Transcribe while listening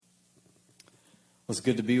Well, it's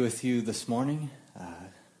good to be with you this morning.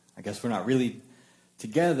 I guess we're not really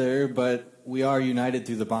together, but we are united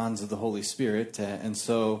through the bonds of the Holy Spirit. And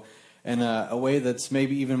so in a way that's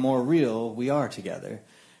maybe even more real, we are together.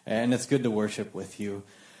 And it's good to worship with you.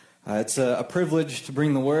 It's a privilege to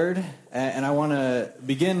bring the Word. And I want to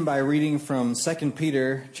begin by reading from 2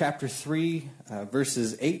 Peter chapter 3,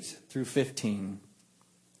 verses 8 through 15.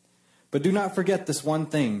 But do not forget this one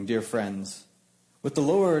thing, dear friends. With the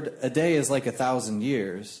Lord, a day is like 1,000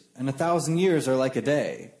 years, and 1,000 years are like a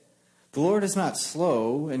day. The Lord is not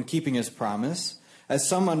slow in keeping his promise, as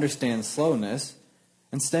some understand slowness.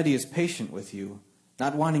 Instead, he is patient with you,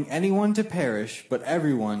 not wanting anyone to perish, but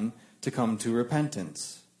everyone to come to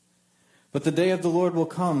repentance. But the day of the Lord will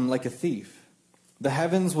come like a thief. The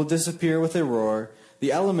heavens will disappear with a roar,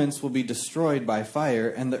 the elements will be destroyed by fire,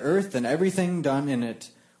 and the earth and everything done in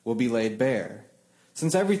it will be laid bare.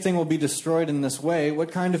 Since everything will be destroyed in this way,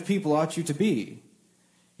 what kind of people ought you to be?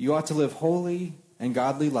 You ought to live holy and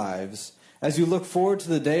godly lives as you look forward to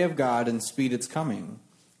the day of God and speed its coming.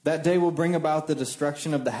 That day will bring about the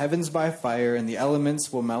destruction of the heavens by fire, and the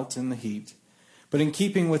elements will melt in the heat. But in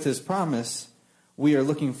keeping with his promise, we are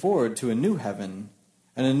looking forward to a new heaven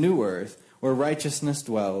and a new earth where righteousness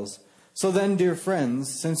dwells. So then, dear friends,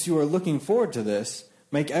 since you are looking forward to this,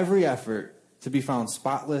 make every effort to be found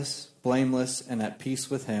spotless, blameless, and at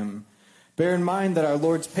peace with him. Bear in mind that our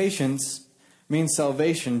Lord's patience means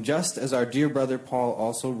salvation, just as our dear brother Paul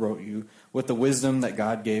also wrote you with the wisdom that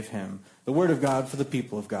God gave him. The word of God for the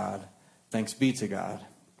people of God. Thanks be to God.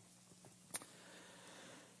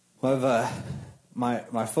 Well,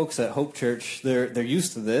 my folks at Hope Church, they're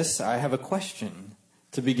used to this. I have a question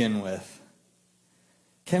to begin with.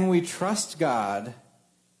 Can we trust God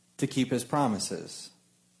to keep his promises?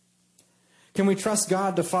 Can we trust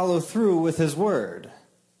God to follow through with his word?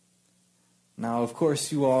 Now, of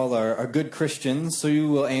course, you all are good Christians, so you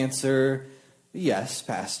will answer, yes,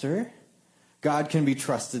 Pastor. God can be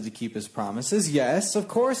trusted to keep his promises. Yes, of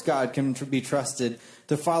course, God can be trusted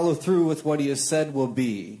to follow through with what he has said will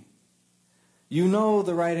be. You know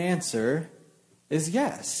the right answer is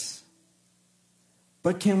yes.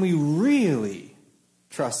 But can we really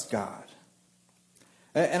trust God?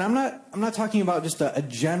 And I'm not talking about just a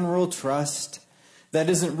general trust that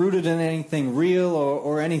isn't rooted in anything real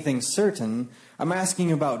or anything certain. I'm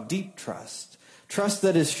asking about deep trust. Trust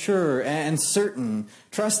that is sure and certain.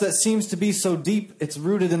 Trust that seems to be so deep it's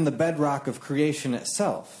rooted in the bedrock of creation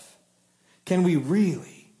itself. Can we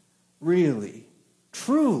really, really,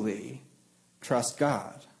 truly trust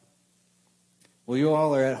God? Well, you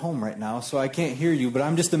all are at home right now, so I can't hear you, but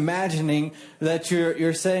I'm just imagining that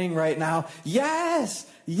you're saying right now, yes,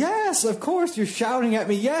 yes, of course, you're shouting at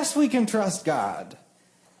me, yes, we can trust God.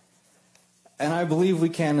 And I believe we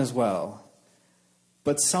can as well.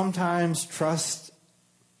 But sometimes trust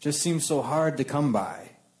just seems so hard to come by.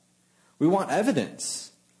 We want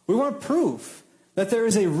evidence. We want proof that there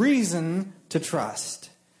is a reason to trust.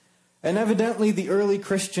 And evidently the early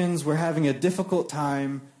Christians were having a difficult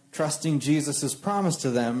time trusting Jesus' promise to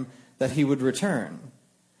them that he would return.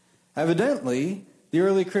 Evidently, the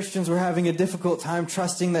early Christians were having a difficult time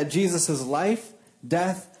trusting that Jesus' life,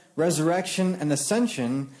 death, resurrection, and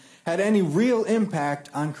ascension had any real impact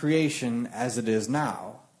on creation as it is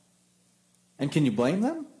now. And can you blame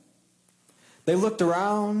them? They looked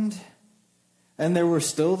around, and there were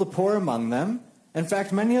still the poor among them. In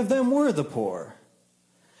fact, many of them were the poor.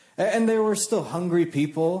 And there were still hungry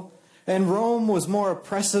people, and Rome was more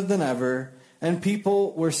oppressive than ever, and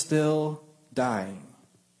people were still dying.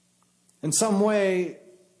 In some ways,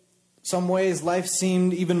 life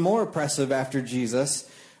seemed even more oppressive after Jesus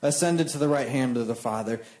ascended to the right hand of the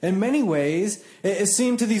Father. In many ways, it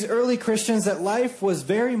seemed to these early Christians that life was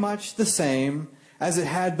very much the same as it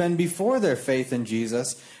had been before their faith in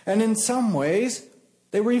Jesus, and in some ways,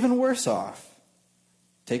 they were even worse off.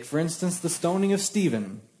 Take, for instance, the stoning of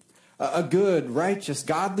Stephen. A good, righteous,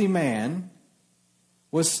 godly man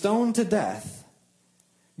was stoned to death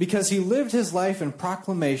because he lived his life in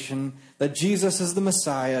proclamation that Jesus is the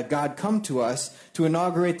Messiah, God come to us to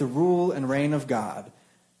inaugurate the rule and reign of God.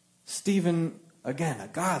 Stephen, again, a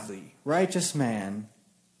godly, righteous man,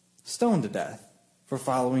 stoned to death for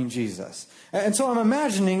following Jesus. And so I'm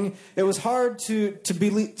imagining it was hard to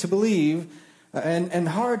believe and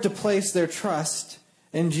hard to place their trust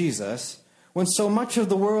in Jesus when so much of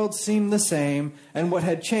the world seemed the same and what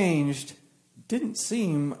had changed didn't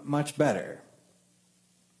seem much better.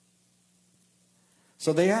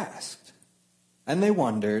 So they asked, and they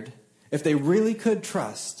wondered if they really could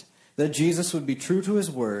trust that Jesus would be true to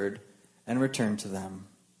his word and return to them.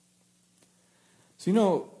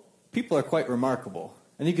 So people are quite remarkable.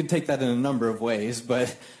 And you can take that in a number of ways,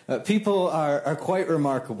 but people are quite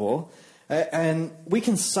remarkable. And we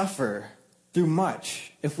can suffer through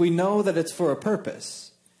much if we know that it's for a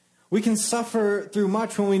purpose. We can suffer through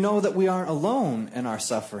much when we know that we aren't alone in our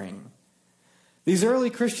suffering. These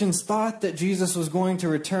early Christians thought that Jesus was going to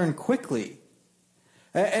return quickly.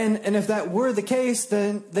 And if that were the case,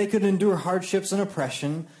 then they could endure hardships and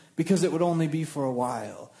oppression because it would only be for a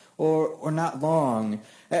while or not long.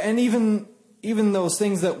 And even those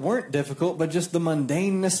things that weren't difficult, but just the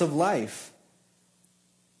mundaneness of life.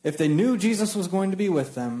 If they knew Jesus was going to be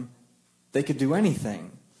with them, they could do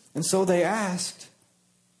anything. And so they asked,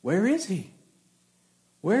 where is he?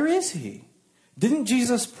 Where is he? Didn't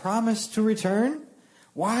Jesus promise to return?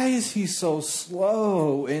 Why is he so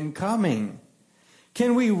slow in coming?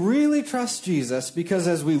 Can we really trust Jesus? Because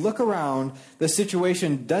as we look around, the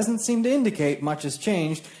situation doesn't seem to indicate much has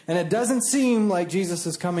changed, and it doesn't seem like Jesus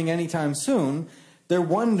is coming anytime soon. Their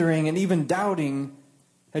wondering and even doubting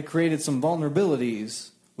had created some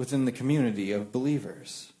vulnerabilities within the community of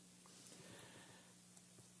believers.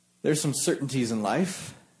 There's some certainties in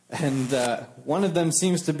life, and one of them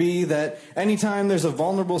seems to be that anytime there's a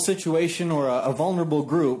vulnerable situation or a vulnerable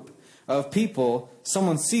group of people,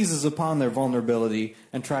 someone seizes upon their vulnerability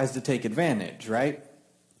and tries to take advantage, right?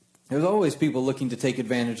 There's always people looking to take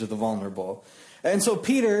advantage of the vulnerable. And so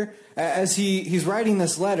Peter, as he's writing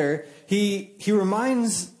this letter, he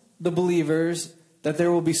reminds the believers that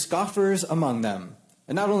there will be scoffers among them.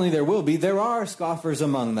 And not only there are scoffers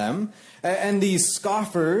among them. And these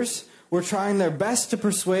scoffers were trying their best to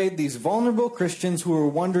persuade these vulnerable Christians who were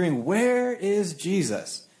wondering, where is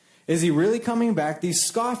Jesus? Is he really coming back? These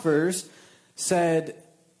scoffers said,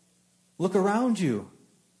 look around you.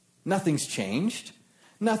 Nothing's changed.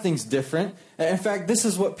 Nothing's different. In fact, this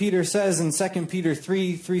is what Peter says in 2 Peter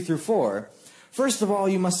 3:3-4. First of all,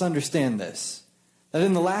 you must understand this, that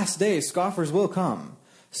in the last days scoffers will come,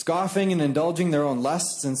 scoffing and indulging their own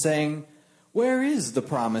lusts and saying, where is the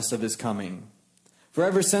promise of his coming? For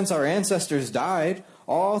ever since our ancestors died,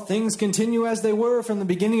 all things continue as they were from the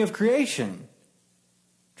beginning of creation.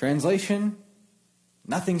 Translation,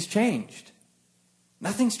 nothing's changed.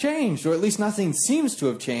 Nothing's changed, or at least nothing seems to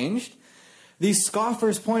have changed. These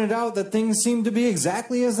scoffers pointed out that things seem to be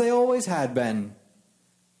exactly as they always had been.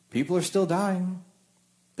 People are still dying.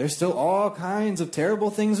 There's still all kinds of terrible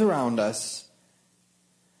things around us.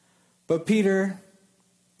 But Peter,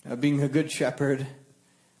 being a good shepherd,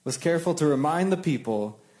 was careful to remind the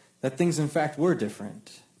people that things in fact were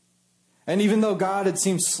different. And even though God had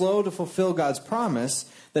seemed slow to fulfill God's promise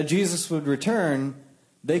that Jesus would return,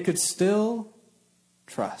 they could still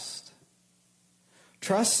trust.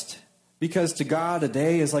 Trust because to God a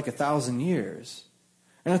day is like 1,000 years.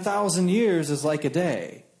 And 1,000 years is like a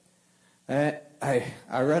day. I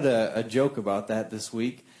read a joke about that this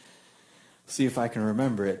week. See if I can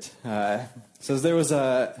remember it. It says there was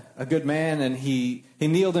a good man, and he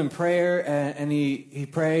kneeled in prayer, and he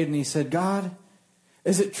prayed, and he said, God,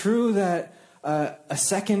 is it true that a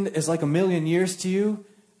second is like 1,000,000 years to you?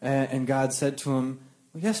 And God said to him,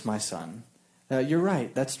 well, yes, my son. You're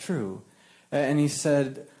right, that's true. And he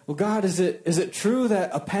said, well, God, is it true that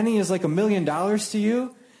a penny is like $1,000,000 to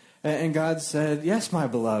you? And God said, yes, my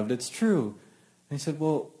beloved, it's true. And he said,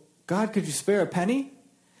 well, God, could you spare a penny?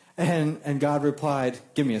 And God replied,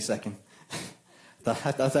 give me a second. I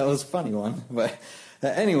thought that was a funny one. But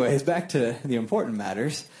anyways, back to the important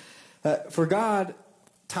matters. For God,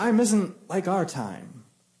 time isn't like our time.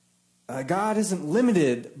 God isn't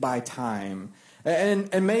limited by time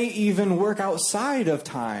and may even work outside of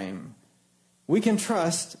time. We can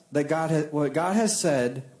trust that what God has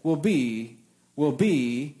said will be,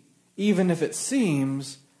 even if it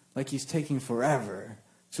seems like he's taking forever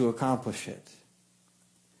to accomplish it.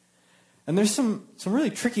 And there's some really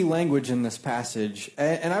tricky language in this passage.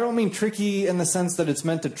 And I don't mean tricky in the sense that it's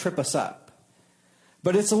meant to trip us up.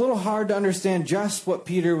 But it's a little hard to understand just what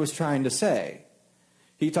Peter was trying to say.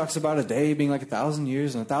 He talks about a day being like 1,000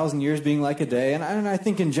 years and 1,000 years being like a day. And I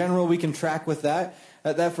think in general we can track with that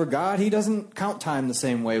for God, he doesn't count time the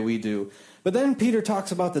same way we do. But then Peter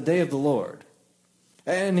talks about the day of the Lord.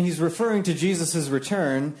 And he's referring to Jesus'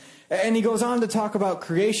 return. And he goes on to talk about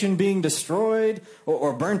creation being destroyed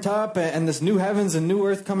or burnt up and this new heavens and new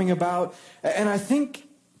earth coming about. And I think,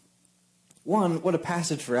 one, what a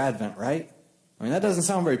passage for Advent, right? I mean, that doesn't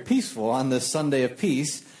sound very peaceful on this Sunday of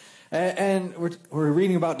peace. And we're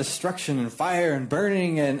reading about destruction and fire and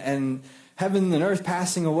burning and heaven and earth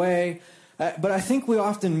passing away. But I think we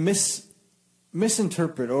often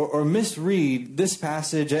misinterpret or misread this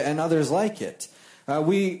passage and others like it.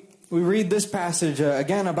 We we read this passage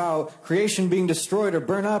again about creation being destroyed or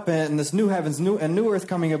burn up and this new heavens and new earth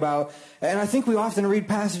coming about. And I think we often read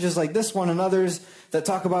passages like this one and others that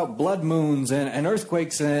talk about blood moons and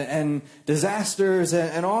earthquakes and disasters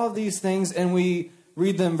and all of these things, and we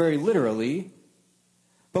read them very literally.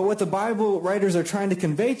 But what the Bible writers are trying to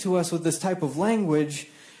convey to us with this type of language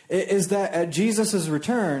is that at Jesus'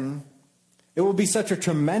 return, it will be such a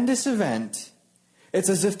tremendous event. It's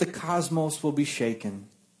as if the cosmos will be shaken.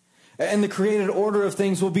 And the created order of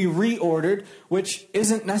things will be reordered, which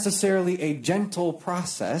isn't necessarily a gentle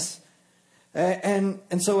process. And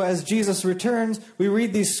so as Jesus returns, we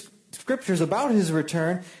read these scriptures about his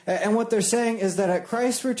return, and what they're saying is that at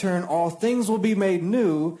Christ's return, all things will be made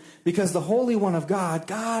new because the Holy One of God,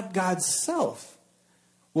 God's self,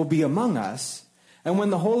 will be among us. And when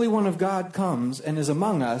the Holy One of God comes and is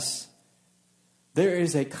among us, there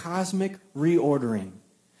is a cosmic reordering.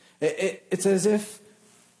 It's as if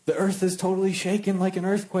the earth is totally shaken like an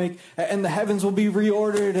earthquake, and the heavens will be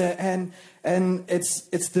reordered, and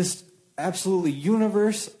it's this absolutely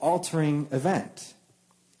universe-altering event.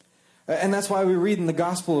 And that's why we read in the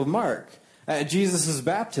Gospel of Mark, at Jesus'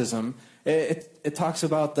 baptism, it talks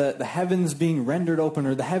about the heavens being rendered open,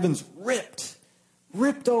 or the heavens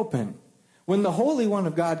ripped open. When the Holy One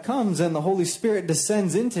of God comes and the Holy Spirit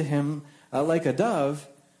descends into him like a dove,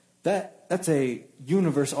 that's a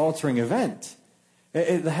universe-altering event.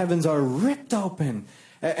 The heavens are ripped open.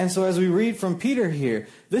 And so as we read from Peter here,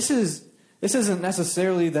 this isn't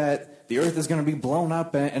necessarily that the earth is going to be blown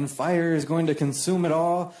up and fire is going to consume it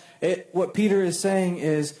all. What Peter is saying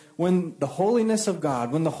is when the holiness of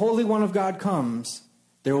God, when the Holy One of God comes,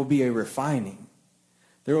 there will be a refining.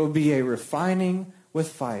 There will be a refining with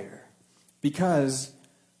fire. Because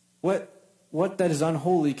what that is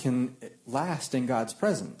unholy can last in God's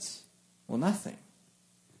presence? Well, nothing.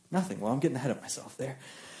 Nothing. Well, I'm getting ahead of myself there.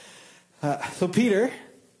 So Peter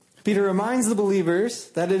reminds the believers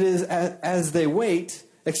that it is as they wait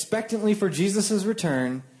expectantly for Jesus'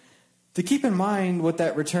 return to keep in mind what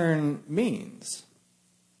that return means.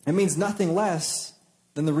 It means nothing less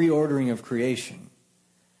than the reordering of creation.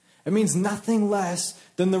 It means nothing less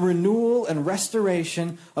than the renewal and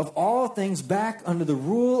restoration of all things back under the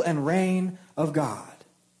rule and reign of God.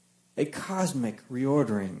 A cosmic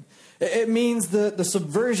reordering. It means the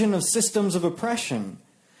subversion of systems of oppression.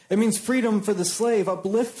 It means freedom for the slave,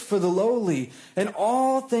 uplift for the lowly, and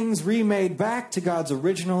all things remade back to God's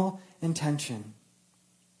original intention.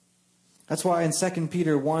 That's why in 2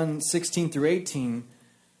 Peter 1:16 through 18,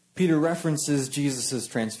 Peter references Jesus'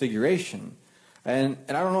 transfiguration. And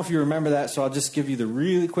I don't know if you remember that, so I'll just give you the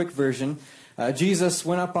really quick version. Jesus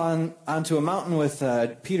went up onto a mountain with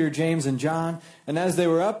Peter, James, and John, and as they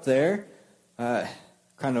were up there,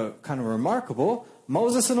 kind of remarkable,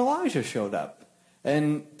 Moses and Elijah showed up.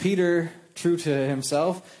 And Peter, true to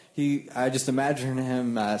himself, I just imagine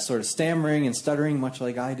him sort of stammering and stuttering, much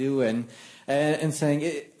like I do, and saying,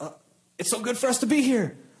 "It's so good for us to be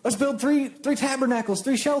here. Let's build three tabernacles,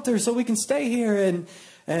 3 shelters, so we can stay here."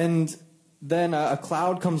 And then a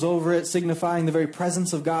cloud comes over it, signifying the very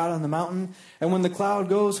presence of God on the mountain. And when the cloud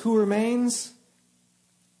goes, who remains?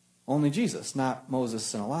 Only Jesus, not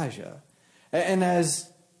Moses and Elijah. And as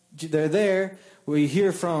they're there, we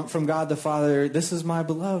hear from God the Father, "This is my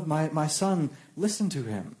beloved, my son, listen to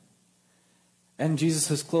him." And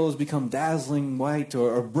Jesus' clothes become dazzling white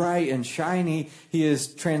or bright and shiny. He is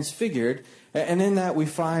transfigured. And in that we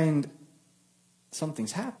find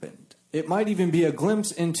something's happened. It might even be a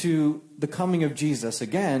glimpse into the coming of Jesus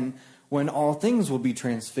again, when all things will be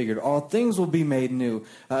transfigured, all things will be made new.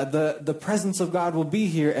 The presence of God will be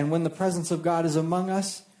here, and when the presence of God is among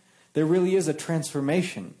us, there really is a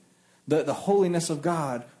transformation. The holiness of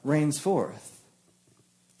God reigns forth.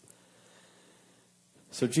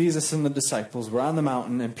 So Jesus and the disciples were on the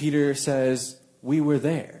mountain, and Peter says, "We were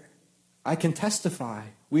there. I can testify.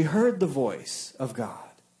 We heard the voice of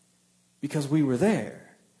God because we were there."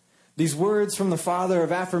 These words from the Father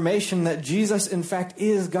of affirmation that Jesus, in fact,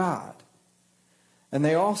 is God. And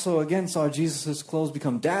they also, again, saw Jesus' clothes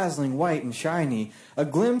become dazzling white and shiny, a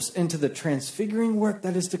glimpse into the transfiguring work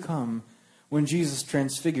that is to come when Jesus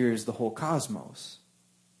transfigures the whole cosmos.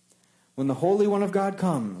 When the Holy One of God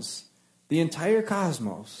comes, the entire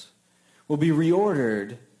cosmos will be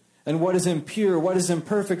reordered, and what is impure, what is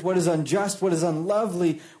imperfect, what is unjust, what is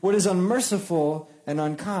unlovely, what is unmerciful and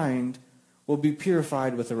unkind will be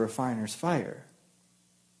purified with a refiner's fire.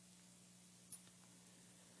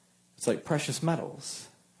 It's like precious metals.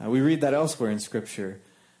 We read that elsewhere in Scripture.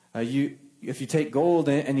 If you take gold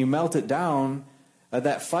and you melt it down,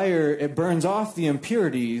 that fire, it burns off the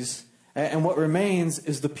impurities, and what remains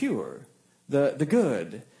is the pure, the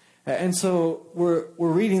good. And so we're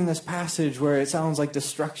reading this passage where it sounds like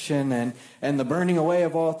destruction and the burning away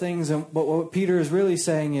of all things. But what Peter is really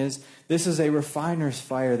saying is this is a refiner's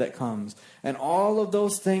fire that comes. And all of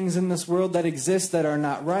those things in this world that exist that are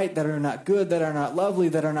not right, that are not good, that are not lovely,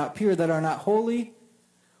 that are not pure, that are not holy,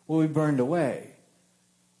 will be burned away.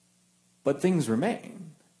 But things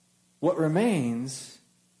remain. What remains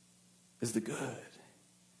is the good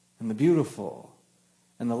and the beautiful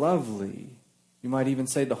and the lovely. You might even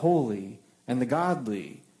say the holy and the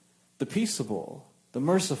godly, the peaceable, the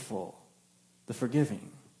merciful, the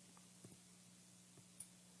forgiving.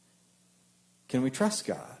 Can we trust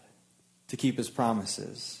God to keep his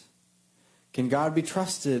promises? Can God be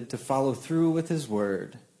trusted to follow through with his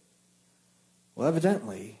word? Well,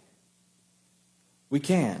 evidently, we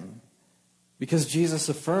can, because Jesus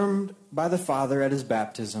affirmed by the Father at his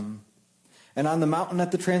baptism and on the mountain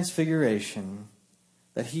at the transfiguration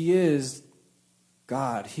that he is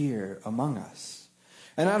God here among us.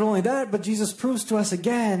 And not only that, but Jesus proves to us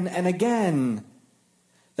again and again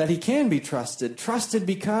that he can be trusted. Trusted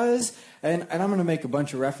because, and I'm going to make a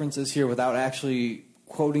bunch of references here without actually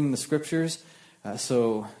quoting the scriptures,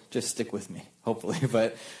 so just stick with me, hopefully.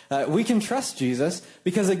 But we can trust Jesus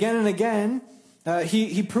because again and again,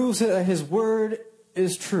 he proves that his word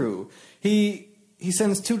is true. He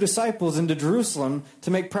sends 2 disciples into Jerusalem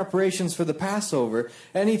to make preparations for the Passover.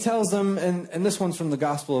 And he tells them, and this one's from the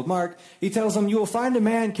Gospel of Mark, he tells them, you will find a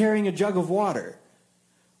man carrying a jug of water.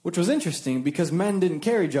 Which was interesting because men didn't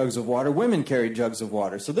carry jugs of water, women carried jugs of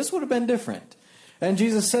water. So this would have been different. And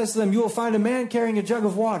Jesus says to them, you will find a man carrying a jug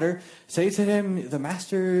of water. Say to him, the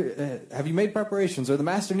master, have you made preparations? Or the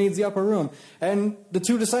master needs the upper room. And the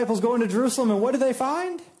 2 disciples go into Jerusalem, and what do they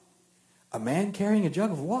find? A man carrying a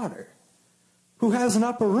jug of water. Who has an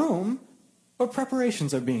upper room, but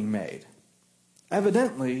preparations are being made.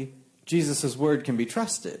 Evidently, Jesus' word can be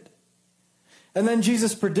trusted. And then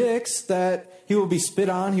Jesus predicts that he will be spit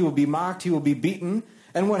on, he will be mocked, he will be beaten.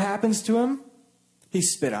 And what happens to him?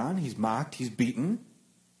 He's spit on, he's mocked, he's beaten.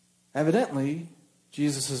 Evidently,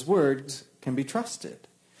 Jesus' words can be trusted.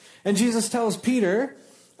 And Jesus tells Peter,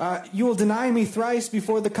 you will deny me thrice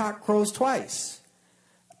before the cock crows twice.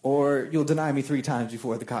 Or you'll deny me 3 times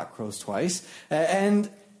before the cock crows twice. And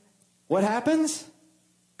what happens?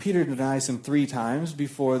 Peter denies him 3 times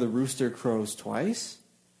before the rooster crows twice.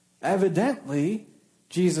 Evidently,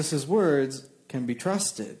 Jesus' words can be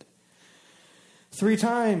trusted. 3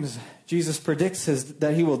 times, Jesus predicts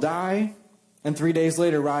that he will die, and 3 days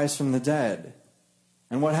later rise from the dead.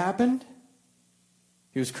 And what happened?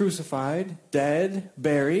 He was crucified, dead,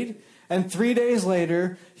 buried, and 3 days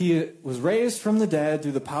later, he was raised from the dead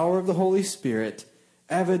through the power of the Holy Spirit.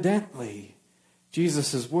 Evidently,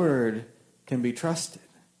 Jesus' word can be trusted.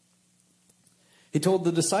 He told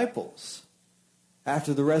the disciples,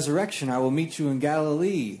 after the resurrection, I will meet you in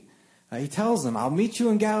Galilee. He tells them, I'll meet you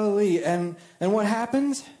in Galilee. And what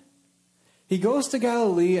happens? He goes to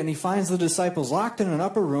Galilee and he finds the disciples locked in an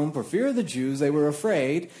upper room for fear of the Jews. They were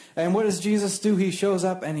afraid. And what does Jesus do? He shows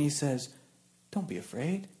up and he says, don't be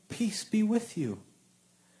afraid. Peace be with you.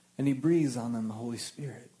 And he breathes on them the Holy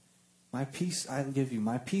Spirit. My peace I give you.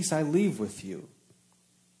 My peace I leave with you.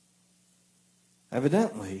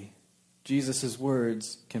 Evidently, Jesus'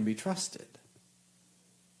 words can be trusted.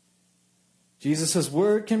 Jesus'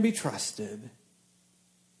 word can be trusted.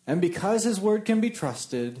 And because his word can be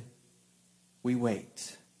trusted, we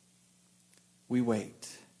wait. We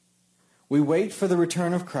wait. We wait for the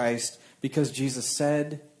return of Christ because Jesus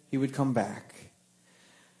said he would come back.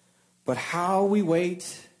 But how we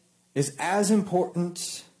wait is as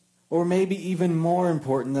important, or maybe even more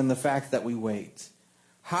important than the fact that we wait.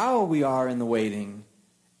 How we are in the waiting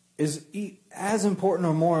is as important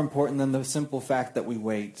or more important than the simple fact that we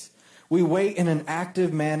wait. We wait in an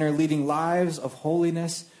active manner, leading lives of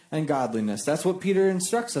holiness and godliness. That's what Peter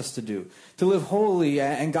instructs us to do, to live holy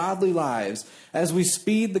and godly lives as we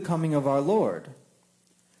speed the coming of our Lord.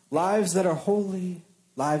 Lives that are holy,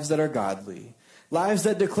 lives that are godly. Lives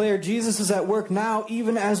that declare Jesus is at work now,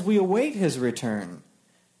 even as we await his return.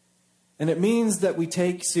 And it means that we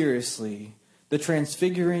take seriously the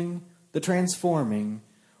transfiguring, the transforming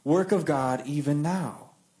work of God even now.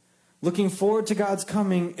 Looking forward to God's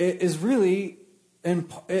coming is really,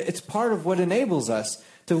 it's part of what enables us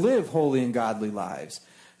to live holy and godly lives.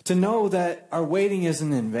 To know that our waiting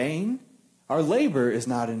isn't in vain, our labor is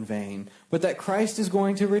not in vain, but that Christ is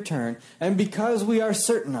going to return. And because we are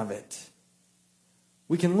certain of it,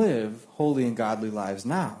 we can live holy and godly lives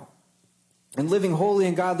now. And living holy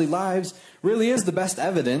and godly lives really is the best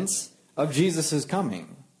evidence of Jesus'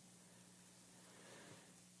 coming.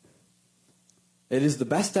 It is the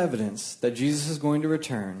best evidence that Jesus is going to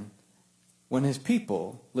return when his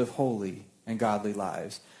people live holy and godly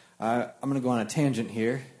lives. I'm going to go on a tangent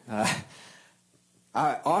here.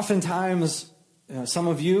 Oftentimes, some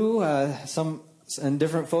of you, some and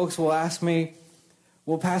different folks will ask me,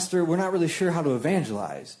 well, Pastor, we're not really sure how to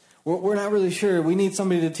evangelize. We're not really sure. We need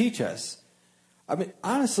somebody to teach us. I mean,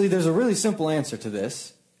 honestly, there's a really simple answer to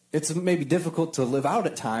this. It's maybe difficult to live out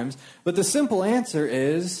at times, but the simple answer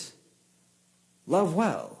is love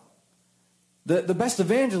well. The best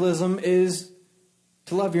evangelism is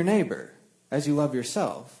to love your neighbor as you love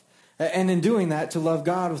yourself. And in doing that, to love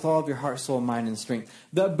God with all of your heart, soul, mind, and strength.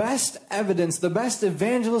 The best evidence, the best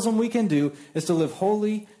evangelism we can do is to live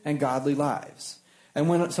holy and godly lives. And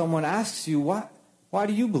when someone asks you, why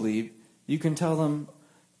do you believe? You can tell them,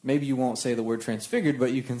 maybe you won't say the word transfigured,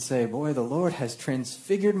 but you can say, boy, the Lord has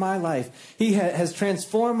transfigured my life. He has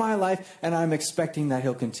transformed my life, and I'm expecting that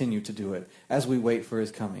he'll continue to do it as we wait for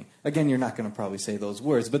his coming. Again, you're not going to probably say those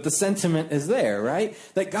words, but the sentiment is there, right?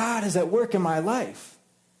 That God is at work in my life.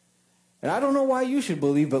 And I don't know why you should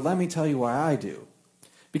believe, but let me tell you why I do.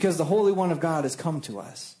 Because the Holy One of God has come to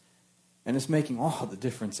us, and it's making all the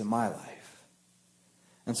difference in my life.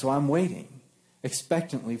 And so I'm waiting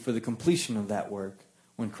expectantly for the completion of that work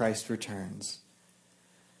when Christ returns.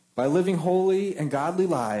 By living holy and godly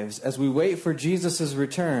lives as we wait for Jesus'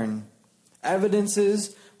 return,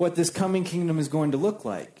 evidences what this coming kingdom is going to look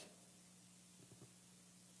like.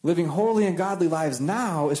 Living holy and godly lives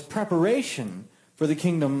now is preparation for the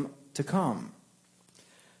kingdom to come.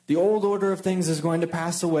 The old order of things is going to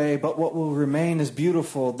pass away, but what will remain is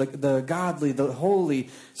beautiful, the godly, the holy.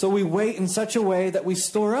 So we wait in such a way that we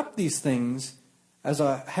store up these things as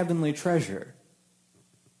a heavenly treasure.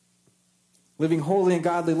 Living holy and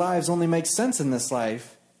godly lives only makes sense in this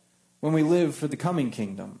life when we live for the coming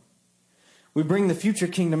kingdom. We bring the future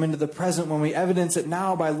kingdom into the present when we evidence it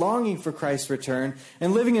now by longing for Christ's return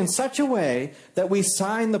and living in such a way that we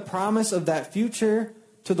sign the promise of that future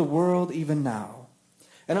to the world even now.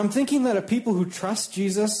 And I'm thinking that a people who trust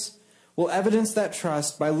Jesus will evidence that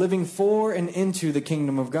trust by living for and into the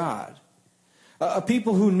kingdom of God. A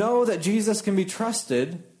people who know that Jesus can be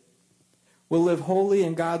trusted will live holy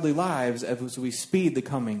and godly lives as we speed the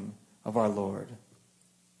coming of our Lord.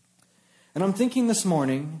 And I'm thinking this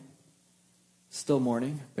morning, still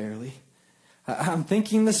morning, barely, I'm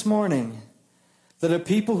thinking this morning that a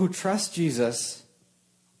people who trust Jesus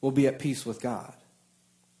will be at peace with God.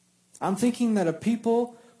 I'm thinking that a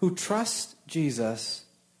people who trust Jesus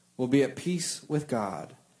will be at peace with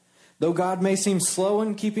God. Though God may seem slow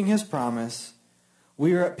in keeping his promise,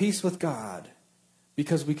 we are at peace with God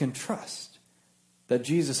because we can trust that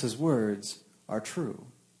Jesus' words are true.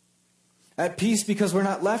 At peace because we're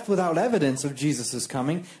not left without evidence of Jesus'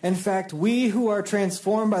 coming. In fact, we who are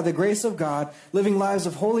transformed by the grace of God, living lives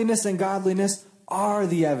of holiness and godliness, are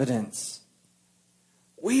the evidence.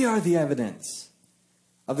 We are the evidence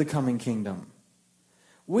of the coming kingdom.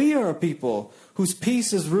 We are a people whose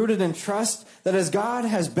peace is rooted in trust that as God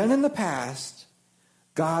has been in the past,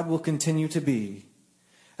 God will continue to be.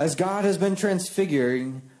 As God has been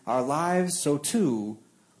transfiguring our lives, so too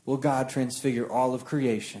will God transfigure all of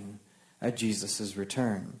creation at Jesus'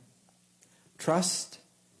 return. Trust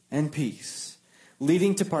and peace,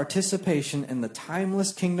 leading to participation in the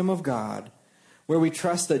timeless kingdom of God, where we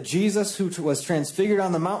trust that Jesus, who was transfigured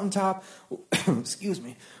on the mountaintop,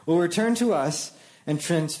 will return to us and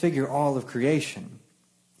transfigure all of creation.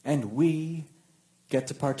 And we get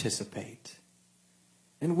to participate.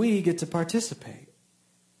 And we get to participate.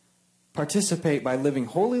 Participate by living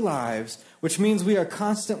holy lives, which means we are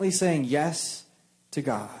constantly saying yes to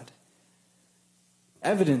God.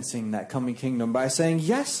 Evidencing that coming kingdom by saying,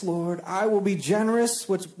 yes, Lord, I will be generous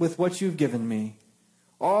with what you've given me.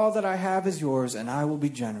 All that I have is yours, and I will be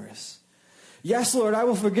generous. Yes, Lord, I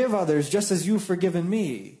will forgive others just as you've forgiven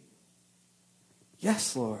me.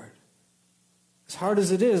 Yes, Lord. As hard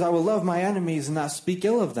as it is, I will love my enemies and not speak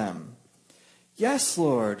ill of them. Yes,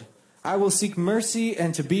 Lord, I will seek mercy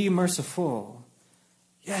and to be merciful.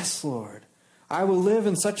 Yes, Lord, I will live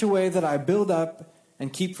in such a way that I build up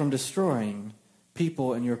and keep from destroying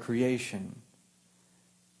people in your creation.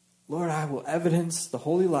 Lord, I will evidence the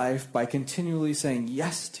holy life by continually saying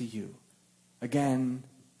yes to you again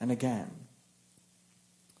and again.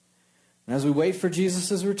 And as we wait for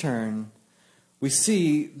Jesus' return, we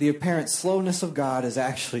see the apparent slowness of God is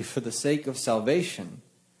actually for the sake of salvation.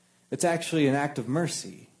 It's actually an act of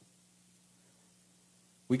mercy.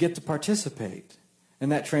 We get to participate in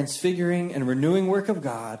that transfiguring and renewing work of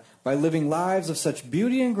God by living lives of such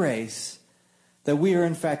beauty and grace that we are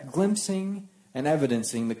in fact glimpsing and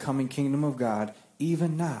evidencing the coming kingdom of God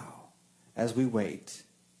even now as we wait.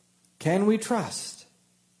 Can we trust?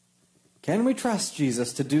 Can we trust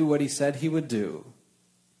Jesus to do what he said he would do?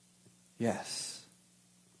 Yes.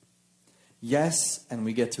 Yes, and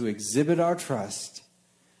we get to exhibit our trust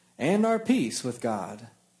and our peace with God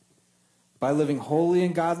by living holy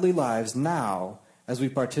and godly lives now as we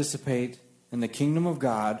participate in the kingdom of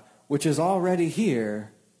God, which is already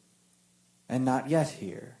here and not yet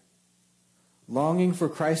here. Longing for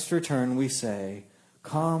Christ's return, we say,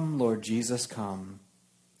 "Come, Lord Jesus, come,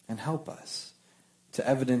 and help us to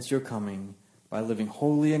evidence your coming by living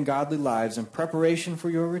holy and godly lives in preparation for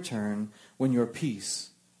your return when your peace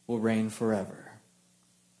will reign forever."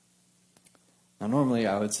 Now, normally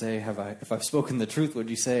I would say, if I've spoken the truth, would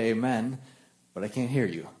you say amen? But I can't hear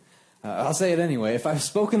you. I'll say it anyway. If I've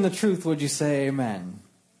spoken the truth, would you say amen?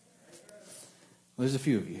 Well, there's a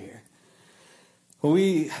few of you here. Well,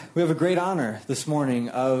 we have a great honor this morning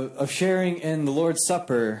of sharing in the Lord's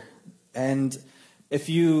Supper. And if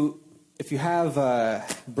you have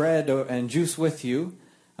bread and juice with you,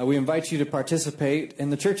 we invite you to participate. In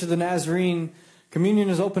the Church of the Nazarene, communion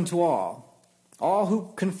is open to all. All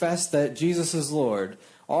who confess that Jesus is Lord.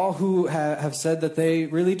 All who have said that they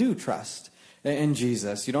really do trust in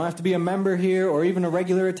Jesus. You don't have to be a member here or even a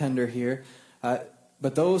regular attender here.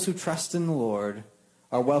 But those who trust in the Lord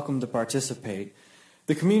are welcome to participate.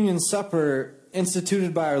 The communion supper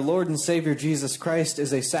instituted by our Lord and Savior Jesus Christ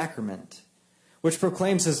is a sacrament which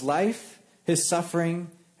proclaims his life, his suffering,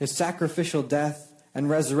 his sacrificial death and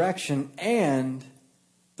resurrection, and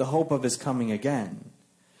the hope of his coming again.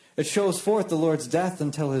 It shows forth the Lord's death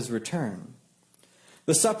until his return.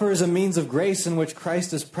 The supper is a means of grace in which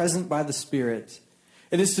Christ is present by the Spirit.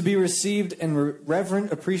 It is to be received in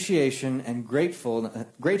reverent appreciation and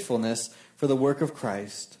gratefulness for the work of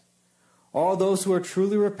Christ. All those who are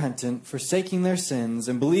truly repentant, forsaking their sins,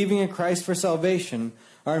 and believing in Christ for salvation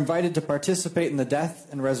are invited to participate in the death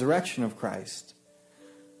and resurrection of Christ.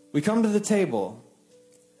 We come to the table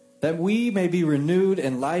that we may be renewed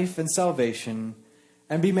in life and salvation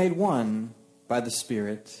and be made one by the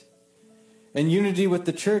Spirit. In unity with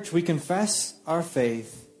the church, we confess our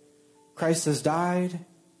faith. Christ has died.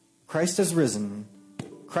 Christ has risen.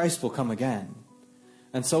 Christ will come again.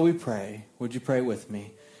 And so we pray. Would you pray with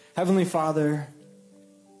me? Heavenly Father,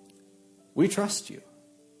 we trust you.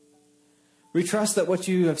 We trust that what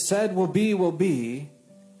you have said will be,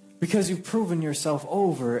 because you've proven yourself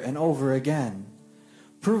over and over again.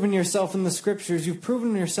 Proven yourself in the Scriptures. You've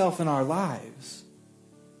proven yourself in our lives.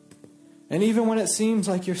 And even when it seems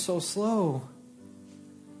like you're so slow,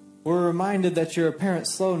 we're reminded that your apparent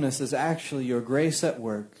slowness is actually your grace at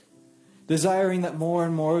work, desiring that more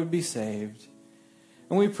and more would be saved.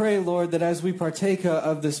 And we pray, Lord, that as we partake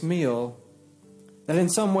of this meal, that in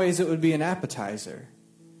some ways it would be an appetizer.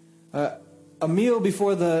 A meal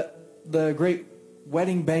before the great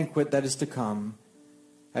wedding banquet that is to come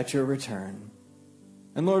at your return.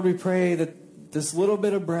 And Lord, we pray that this little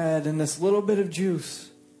bit of bread and this little bit of juice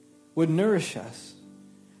would nourish us.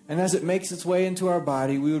 And as it makes its way into our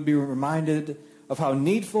body, we would be reminded of how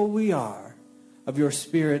needful we are of your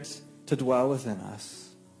Spirit to dwell within us.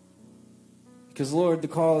 Because, Lord, the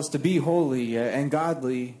call is to be holy and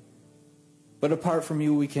godly, but apart from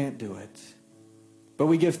you, we can't do it. But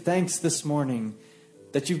we give thanks this morning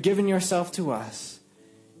that you've given yourself to us.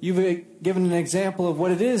 You've given an example of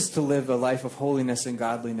what it is to live a life of holiness and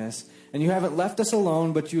godliness. And you haven't left us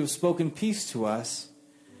alone, but you have spoken peace to us.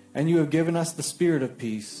 And you have given us the Spirit of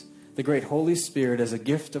peace, the great Holy Spirit, as a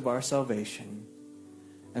gift of our salvation.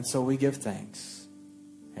 And so we give thanks.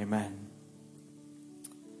 Amen.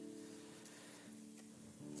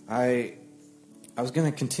 I was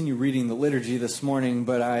going to continue reading the liturgy this morning,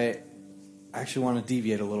 but I actually want to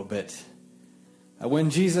deviate a little bit. When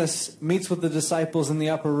Jesus meets with the disciples in the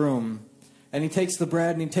upper room, and he takes the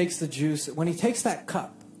bread and he takes the juice, when he takes that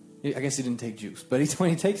cup, I guess he didn't take juice, but when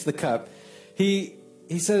he takes the cup, he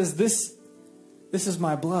says, this is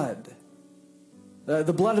my blood,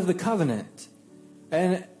 the blood of the covenant.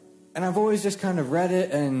 And I've always just kind of read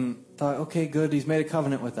it and thought, okay, good, he's made a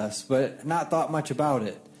covenant with us, but not thought much about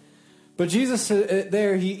it. But Jesus,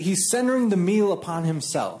 there, he's centering the meal upon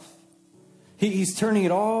himself. He's turning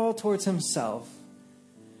it all towards himself.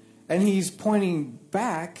 And he's pointing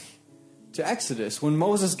back to Exodus, when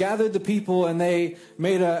Moses gathered the people and they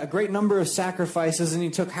made a great number of sacrifices, and he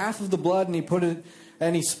took half of the blood and he put it,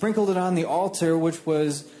 and he sprinkled it on the altar, which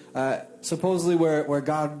was supposedly where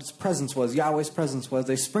God's presence was, Yahweh's presence was.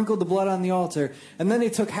 They sprinkled the blood on the altar, and then he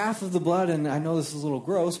took half of the blood, and I know this is a little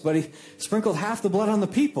gross, but he sprinkled half the blood on the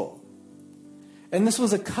people. And this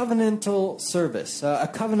was a covenantal service, a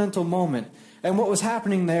covenantal moment. And what was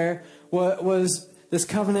happening there was This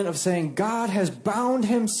covenant of saying God has bound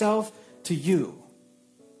himself to you,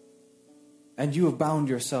 and you have bound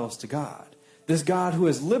yourselves to God. This God who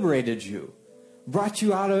has liberated you, brought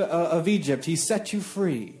you out of Egypt, he set you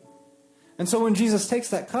free. And so when Jesus takes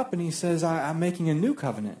that cup and he says, I'm making a new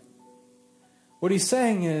covenant, what he's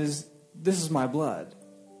saying is, this is my blood.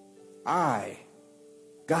 I,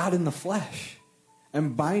 God in the flesh,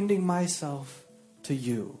 am binding myself to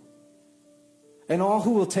you. And all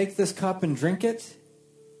who will take this cup and drink it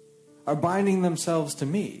are binding themselves to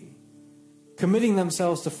me, committing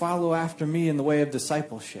themselves to follow after me in the way of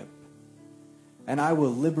discipleship. And I will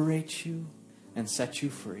liberate you and set you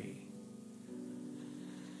free.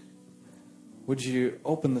 Would you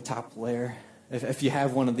open the top layer? If you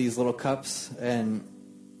have one of these little cups, and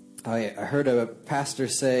I heard a pastor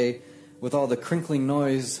say, with all the crinkling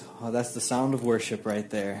noise, oh, that's the sound of worship right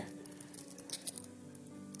there.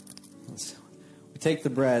 We take the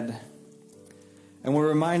bread, and we're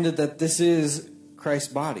reminded that this is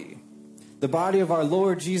Christ's body. The body of our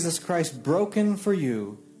Lord Jesus Christ broken for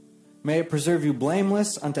you. May it preserve you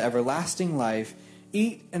blameless unto everlasting life.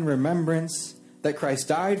 Eat in remembrance that Christ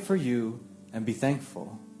died for you, and be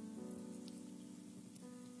thankful.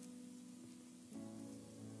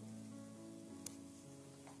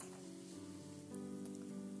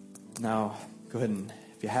 Now, go ahead and,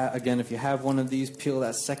 if you have one of these, peel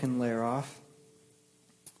that second layer off.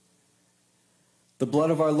 The blood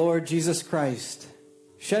of our Lord Jesus Christ,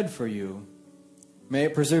 shed for you, may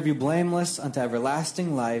it preserve you blameless unto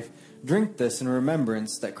everlasting life. Drink this in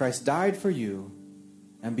remembrance that Christ died for you,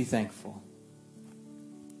 and be thankful.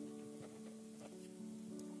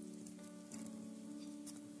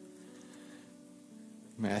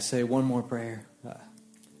 May I say one more prayer?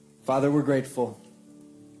 Father, we're grateful.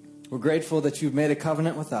 We're grateful that you've made a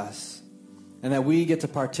covenant with us and that we get to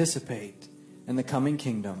participate in the coming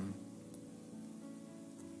kingdom.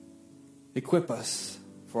 Equip us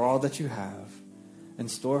for all that you have in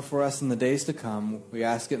store for us in the days to come. We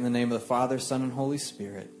ask it in the name of the Father, Son, and Holy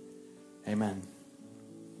Spirit. Amen.